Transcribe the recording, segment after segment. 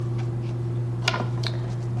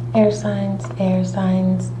Air signs,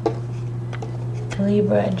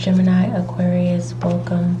 Libra, Gemini, Aquarius,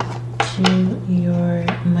 welcome to your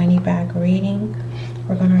money bag reading.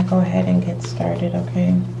 We're gonna go ahead and get started,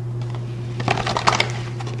 okay?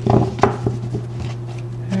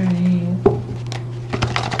 Alright.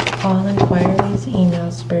 All inquiries,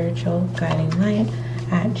 email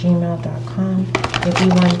spiritualguidinglight@gmail.com. If you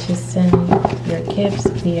want to send your gifts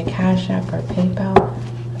via Cash App or PayPal,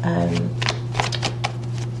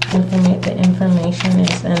 the information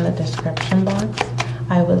is in the description box.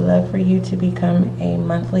 I would love for you to become a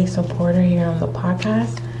monthly supporter here on the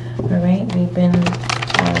podcast. All right, we've been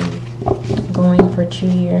going for 2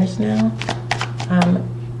 years now.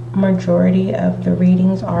 Majority of the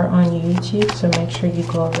readings are on YouTube, so make sure you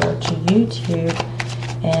go over to YouTube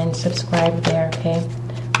and subscribe there, okay?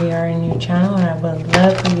 We are a new channel, and I would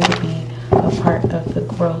love for you to be a part of the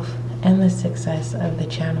growth and the success of the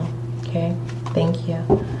channel, okay? Thank you.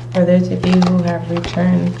 For those of you who have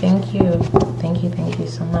returned, thank you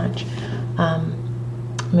so much.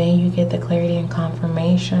 May you get the clarity and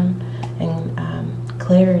confirmation and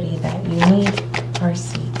clarity that you need or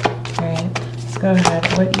seek. All right, let's go ahead.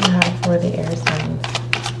 What do you have for the air signs?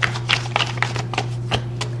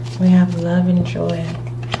 We have love and joy.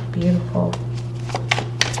 Beautiful.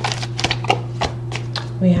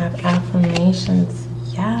 We have affirmations.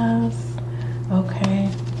 Yes. Okay.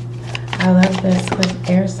 I love this because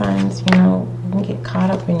air signs, you know, you can get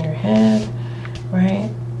caught up in your head,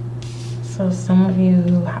 right? So some of you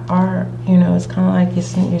who are, you know, it's kind of like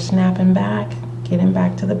you're snapping back, getting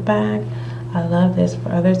back to the bag. I love this.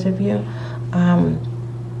 For others of you,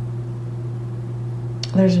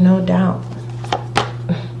 there's no doubt.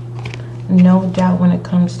 No doubt when it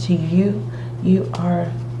comes to you.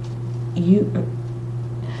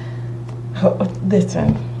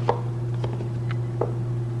 Listen.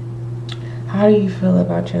 How do you feel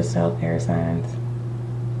about yourself, air signs?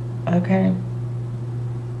 Okay?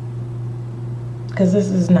 Because this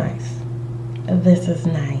is nice. This is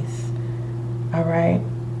nice. All right?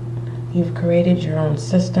 You've created your own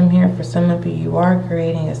system here. For some of you, you are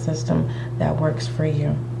creating a system that works for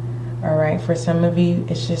you. All right? For some of you,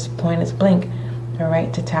 it's just point is blank. All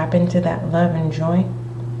right? To tap into that love and joy,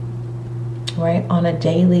 right? On a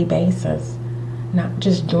daily basis. Not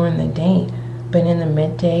just during the day, but in the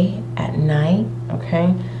midday, at night,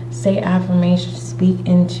 okay? Say affirmations, speak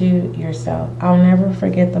into yourself. I'll never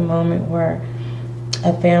forget the moment where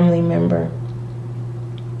a family member,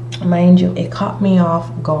 mind you, it caught me off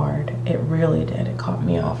guard. It really did. It caught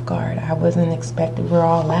me off guard. I wasn't expecting. We're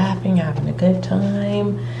all laughing, having a good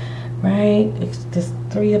time, right? It's this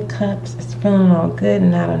 3 of Cups. It's feeling all good,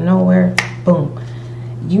 and out of nowhere, boom.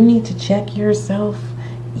 You need to check yourself.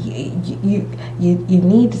 You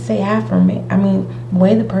need to say affirmation. I mean, the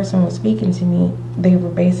way the person was speaking to me, they were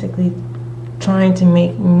basically trying to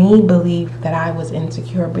make me believe that I was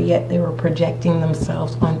insecure, but yet they were projecting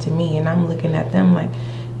themselves onto me, and I'm looking at them like,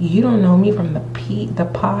 you don't know me from the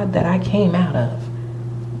pod that I came out of.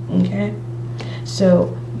 Okay?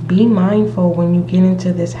 So be mindful when you get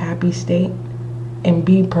into this happy state, and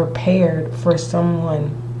be prepared for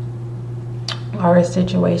someone or a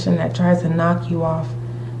situation that tries to knock you off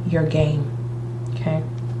your game. Okay?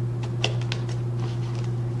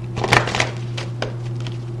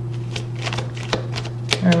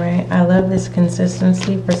 All right. I love this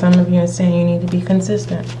consistency. For some of you, it's saying you need to be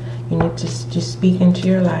consistent. You need to just speak into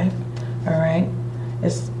your life. All right.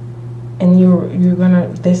 And you're gonna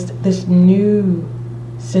this new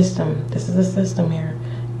system. This is a system here.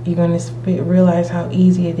 You're gonna realize how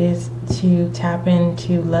easy it is to tap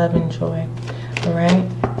into love and joy. All right.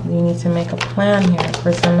 You need to make a plan here.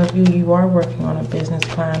 For some of you, you are working on a business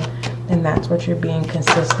plan, and that's what you're being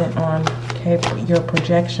consistent on. Okay, your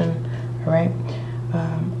projection. All right,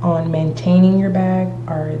 on maintaining your bag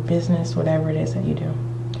or business, whatever it is that you do.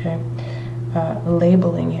 Okay,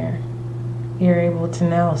 labeling here. You're able to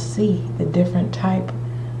now see the different type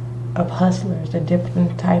of hustlers, the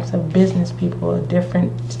different types of business people, the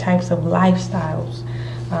different types of lifestyles.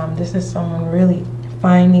 This is someone really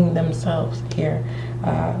finding themselves here.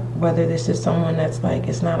 Whether this is someone that's like,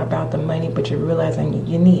 it's not about the money, but you're realizing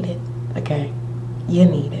you need it. Okay, you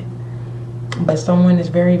need it. But someone is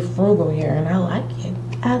very frugal here, and I like it.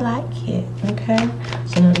 I like it. Okay,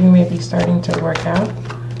 some of you may be starting to work out.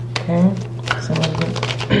 Okay, some of you.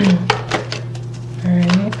 All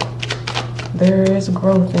right. There is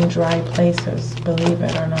growth in dry places, believe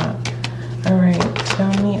it or not. All right,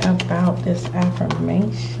 tell me about this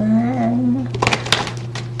affirmation.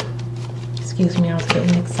 Excuse me, I was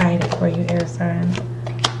getting excited for you, air signs.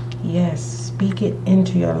 Yes, speak it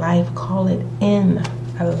into your life. Call it in.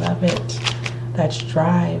 I love it. That's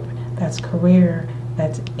drive. That's career.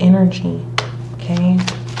 That's energy. Okay?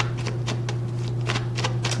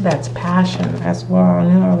 That's passion as well.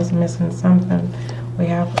 I knew I was missing something. We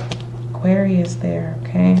have Aquarius there.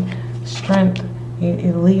 Okay? Strength.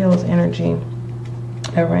 Leo's energy.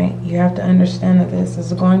 All right? You have to understand that this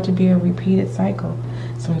is going to be a repeated cycle.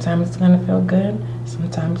 Sometimes it's going to feel good.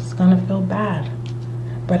 Sometimes it's going to feel bad.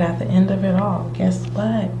 But at the end of it all, guess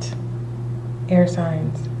what? Air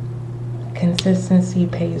signs. Consistency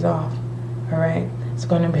pays off. All right? It's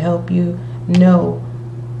going to help you know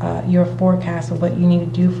your forecast of what you need to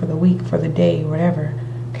do for the week, for the day, whatever.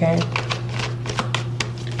 Okay?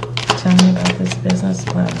 Tell me about this business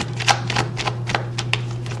plan.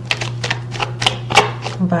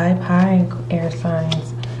 Vibe high, air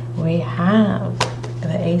signs. We have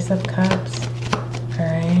the Ace of Cups.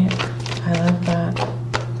 Alright, I love that.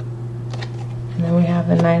 And then we have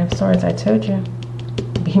the Knight of Swords. I told you,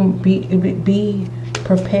 be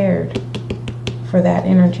prepared for that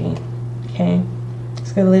energy. Okay,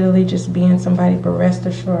 it's gonna literally just be in somebody, but rest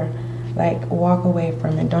assured, like, walk away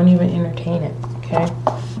from it. Don't even entertain it. Okay.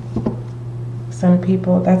 Some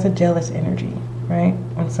people, that's a jealous energy, right?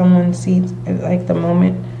 When someone sees, like, the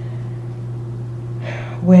moment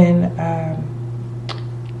when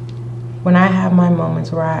I have my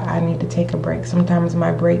moments where I need to take a break. Sometimes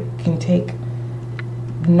my break can take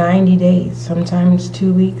 90 days, sometimes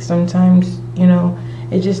 2 weeks, sometimes, you know,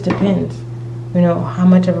 it just depends, you know, how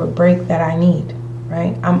much of a break that I need,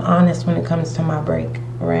 right? I'm honest when it comes to my break,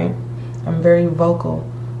 right? I'm very vocal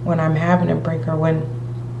when I'm having a break, or when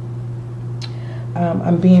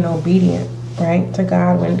I'm being obedient, right, to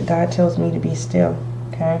God, when God tells me to be still.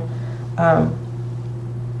 Okay.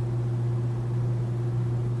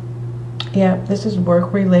 Yeah, this is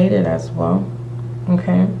work related as well.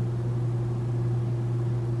 Okay.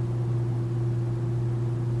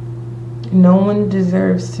 No one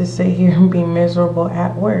deserves to sit here and be miserable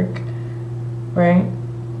at work, right?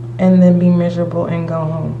 And then be miserable and go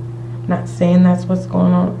home. I'm not saying that's what's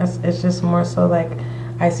going on. It's just more so like,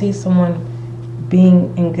 I see someone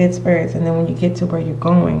being in good spirits, and then when you get to where you're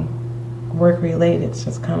going, work related, it's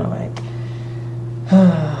just kind of like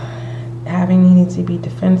needing to be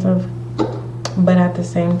defensive. But at the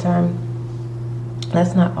same time,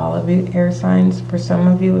 that's not all of you air signs. For some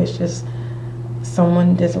of you, it's just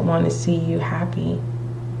someone doesn't want to see you happy.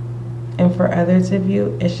 And for others of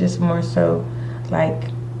you, it's just more so like,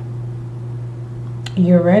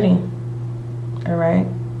 you're ready. All right?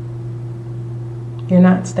 You're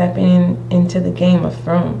not stepping into the Game of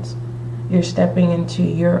Thrones. You're stepping into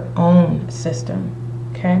your own system.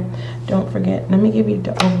 Okay? Don't forget, let me give you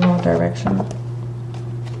the overall direction.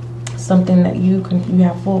 Something that you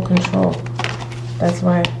have full control. That's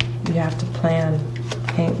why you have to plan.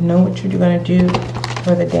 Okay? Know what you're going to do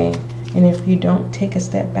for the day. And if you don't, take a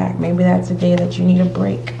step back. Maybe that's a day that you need a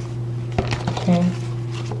break. Okay?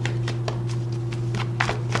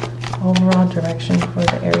 Overall direction for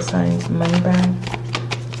the air signs money bag.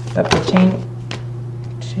 That pertain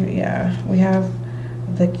to, yeah, we have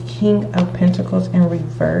the King of Pentacles in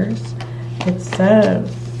reverse. It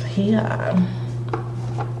says here,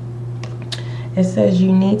 it says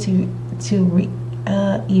you need to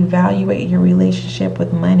evaluate your relationship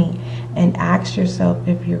with money and ask yourself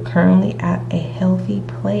if you're currently at a healthy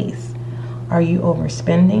place. Are you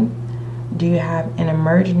overspending? Do you have an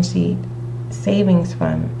emergency savings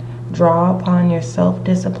fund? Draw upon your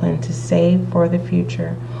self-discipline to save for the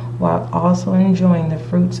future while also enjoying the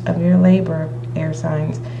fruits of your labor, air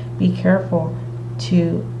signs. Be careful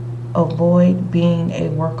to avoid being a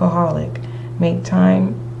workaholic. Make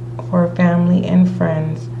time for family and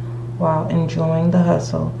friends while enjoying the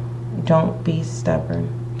hustle. Don't be stubborn.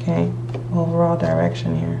 Okay? Overall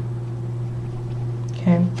direction here.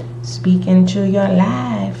 Okay? Speak into your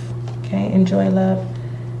life. Okay? Enjoy love.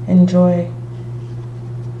 Enjoy.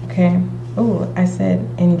 Okay? Oh, I said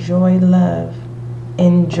enjoy love.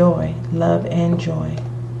 Enjoy. Love and joy.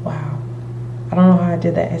 Wow. I don't know how I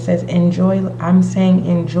did that. It says enjoy. I'm saying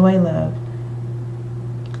enjoy love.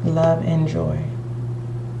 Love and joy.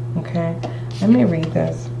 Okay? Let me read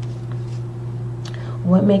this.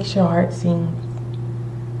 What makes your heart sing?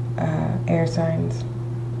 Air signs.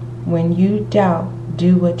 When you doubt,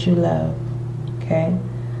 do what you love. Okay?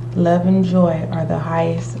 Love and joy are the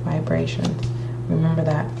highest vibrations. Remember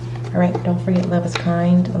that. All right, don't forget, love is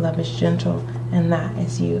kind, love is gentle, and that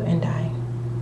is you and I.